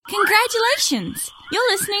Congratulations!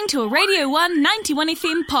 You're listening to a Radio 1 91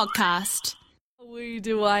 FM podcast.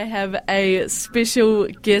 Do I have a special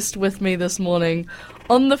guest with me this morning?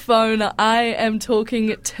 On the phone, I am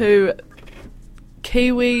talking to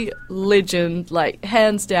Kiwi legend, like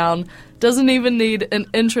hands down, doesn't even need an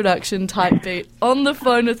introduction type beat. On the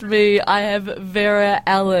phone with me, I have Vera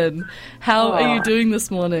Allen. How are you doing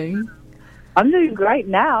this morning? I'm doing great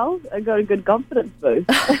now. I got a good confidence boost.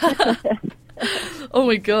 Oh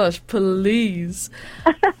my gosh, please.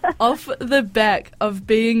 Off the back of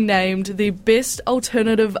being named the Best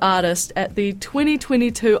Alternative Artist at the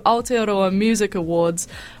 2022 Aotearoa Music Awards,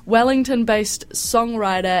 Wellington-based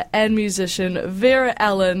songwriter and musician Vera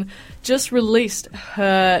Allen just released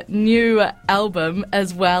her new album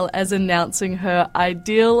as well as announcing her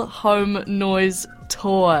Ideal Home Noise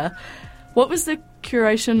tour. What was the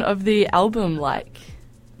curation of the album like?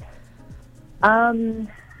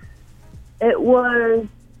 It was...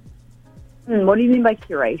 what do you mean by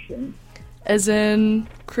curation? As in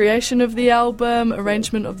creation of the album,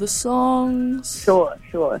 arrangement of the songs?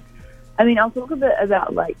 Sure. I mean, I'll talk a bit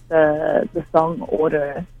about, like, the song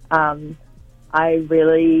order. I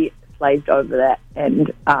really slaved over that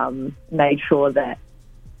and made sure that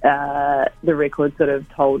the record sort of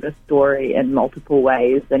told a story in multiple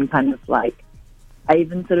ways, and kind of, like, I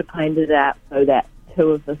even sort of planned it out so that two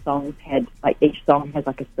of the songs had, like, each song has,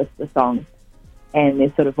 like, a sister song, and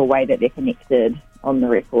there's sort of a way that they're connected on the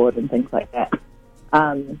record and things like that.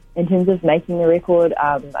 In terms of making the record,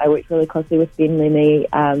 I worked really closely with Ben Lemmy,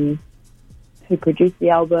 who produced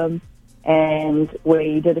the album, and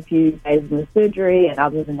we did a few days in the surgery, and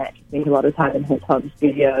other than that, just spent a lot of time in his home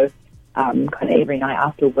studio, kind of every night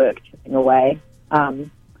after work, chipping away.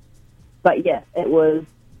 But yeah, it was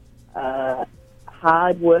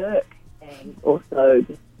hard work, and also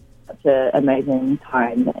just such an amazing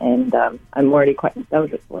time, and I'm already quite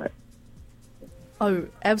nostalgic for it. Oh,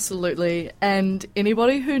 absolutely. And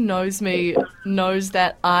anybody who knows me knows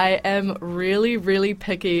that I am really, really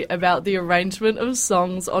picky about the arrangement of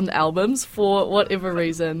songs on albums for whatever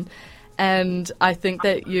reason. And I think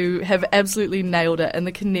that you have absolutely nailed it, and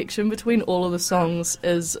the connection between all of the songs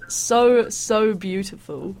is so, so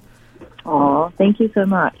beautiful. Oh, thank you so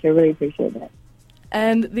much. I really appreciate that.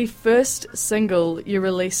 And the first single you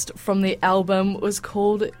released from the album was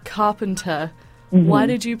called Carpenter. Mm-hmm. Why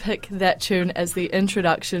did you pick that tune as the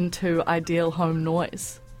introduction to Ideal Home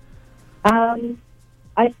Noise?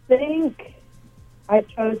 I think I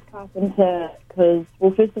chose Carpenter because,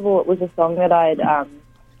 well, first of all, it was a song that I'd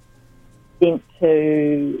sent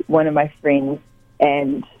to one of my friends,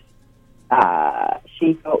 and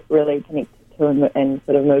she felt really connected to and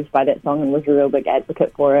sort of moved by that song and was a real big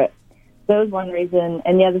advocate for it. So that was one reason.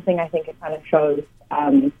 And the other thing, I think it kind of shows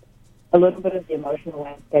a little bit of the emotional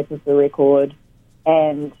landscape of the record,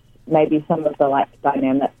 and maybe some of the, like,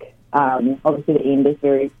 dynamic. Obviously the end is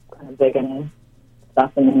very kind of big and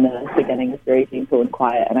stuff, and then the beginning is very gentle and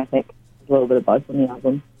quiet, and I think there's a little bit of both on the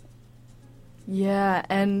album. Yeah,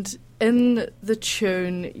 and in the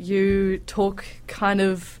tune you talk kind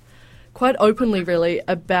of quite openly really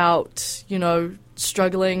about, you know,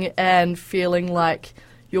 struggling and feeling like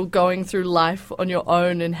you're going through life on your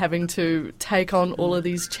own and having to take on all of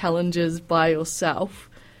these challenges by yourself.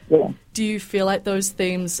 Yeah. Do you feel like those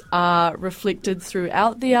themes are reflected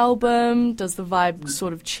throughout the album? Does the vibe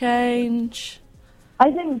sort of change? I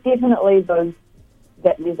think definitely that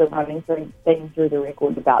there's a running theme through the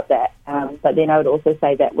record about that. But then I would also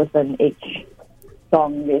say that within each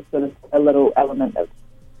song there's sort of a little element of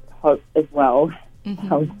hope as well.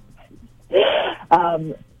 Mm-hmm.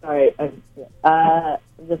 Sorry, I'm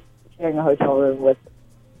just sharing a hotel room with...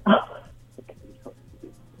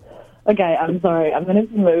 Okay, I'm sorry. I'm going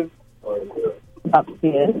to move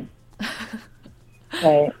upstairs.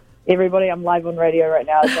 Okay, everybody, I'm live on radio right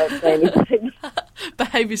now, so don't say anything.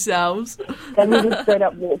 Behave yourselves. And we just straight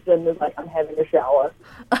up walked in and was like, I'm having a shower.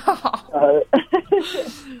 So.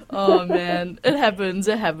 Oh, man. It happens.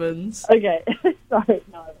 Okay, sorry.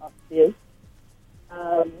 No, I'm upstairs.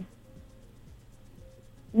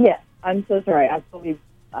 Yeah, I'm so sorry. I probably...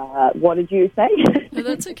 what did you say? No,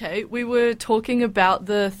 that's okay. We were talking about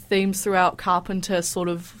the themes throughout Carpenter sort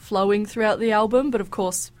of flowing throughout the album, but of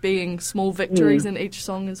course being small victories in each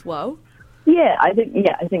song as well. Yeah, I think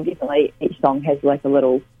definitely each song has like a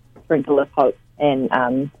little sprinkle of hope,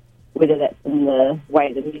 and whether that's in the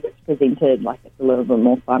way the music's presented, like it's a little bit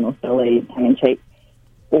more fun or silly, tongue-in-cheek,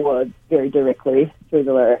 or very directly through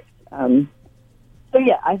the lyrics. So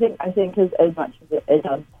yeah, I think as much as it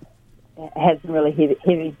does have some really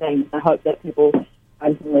heavy things, I hope that people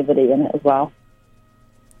find some levity in it as well.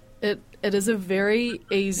 It it is a very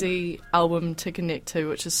easy album to connect to,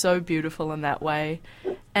 which is so beautiful in that way.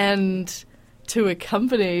 And to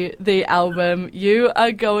accompany the album, you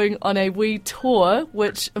are going on a wee tour,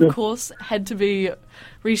 which of course had to be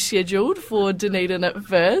rescheduled for Dunedin at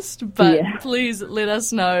first. But please let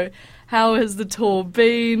us know, how has the tour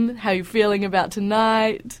been? How are you feeling about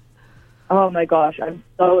tonight? Oh my gosh, I'm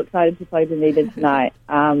so excited to play Dunedin tonight.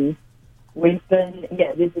 There's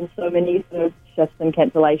been so many sort of shifts and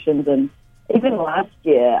cancellations, and even last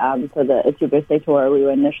year for the It's Your Birthday tour, we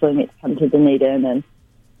were initially meant to come to Dunedin, and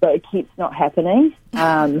so it keeps not happening.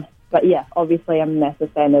 But yeah, obviously I'm a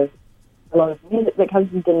massive fan of a lot of music that comes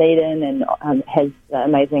from Dunedin and has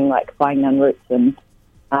amazing Flying Nun roots, and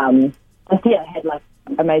had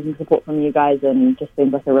amazing support from you guys, and just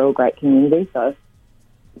seems like a real great community. So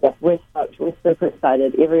yeah, we're stoked. We're super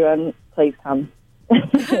excited. Everyone, please come.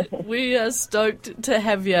 We are stoked to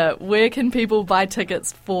have you. Where can people buy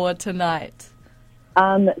tickets for tonight?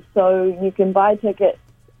 So you can buy tickets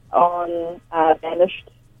on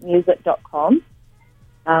vanishedmusic.com,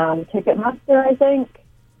 Ticketmaster, I think.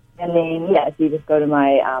 And then, if you just go to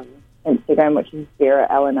my Instagram, which is Vera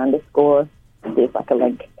Ellen _, there's a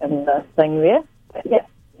link in the thing there. But, yeah.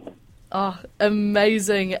 Oh,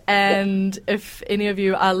 amazing. And if any of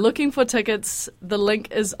you are looking for tickets, the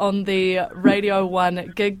link is on the Radio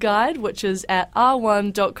 1 gig guide, which is at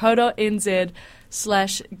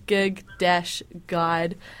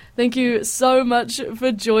r1.co.nz/gig-guide. Thank you so much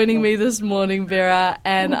for joining me this morning, Vera,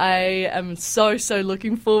 and I am so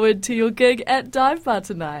looking forward to your gig at Dive Bar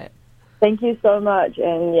tonight. Thank you so much,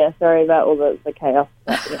 and sorry about all the chaos.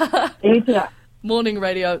 See you tonight. Morning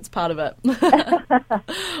radio, it's part of it.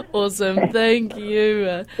 Awesome. Thank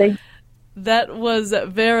you. That was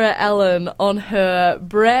Vera Ellen on her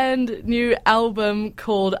brand new album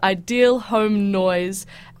called Ideal Home Noise,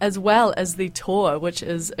 as well as the tour, which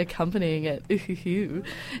is accompanying it.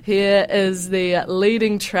 Here is the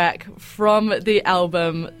leading track from the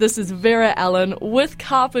album. This is Vera Ellen with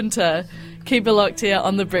Carpenter. Keep it locked here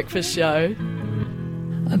on The Breakfast Show.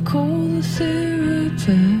 I call the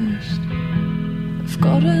therapist. I've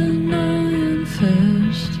got an iron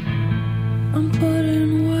fist. I'm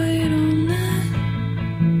putting weight on that.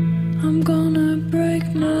 I'm gonna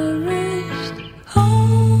break my wrist.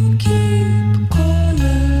 I'll keep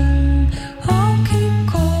calling,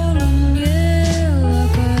 yeah,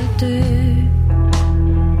 like I did.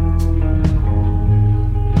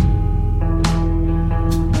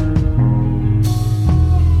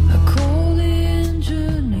 I call the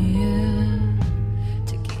engineer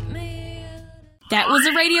to keep me. That was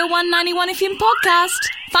a Radio 191 FM podcast.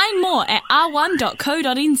 Find more at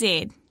r1.co.nz.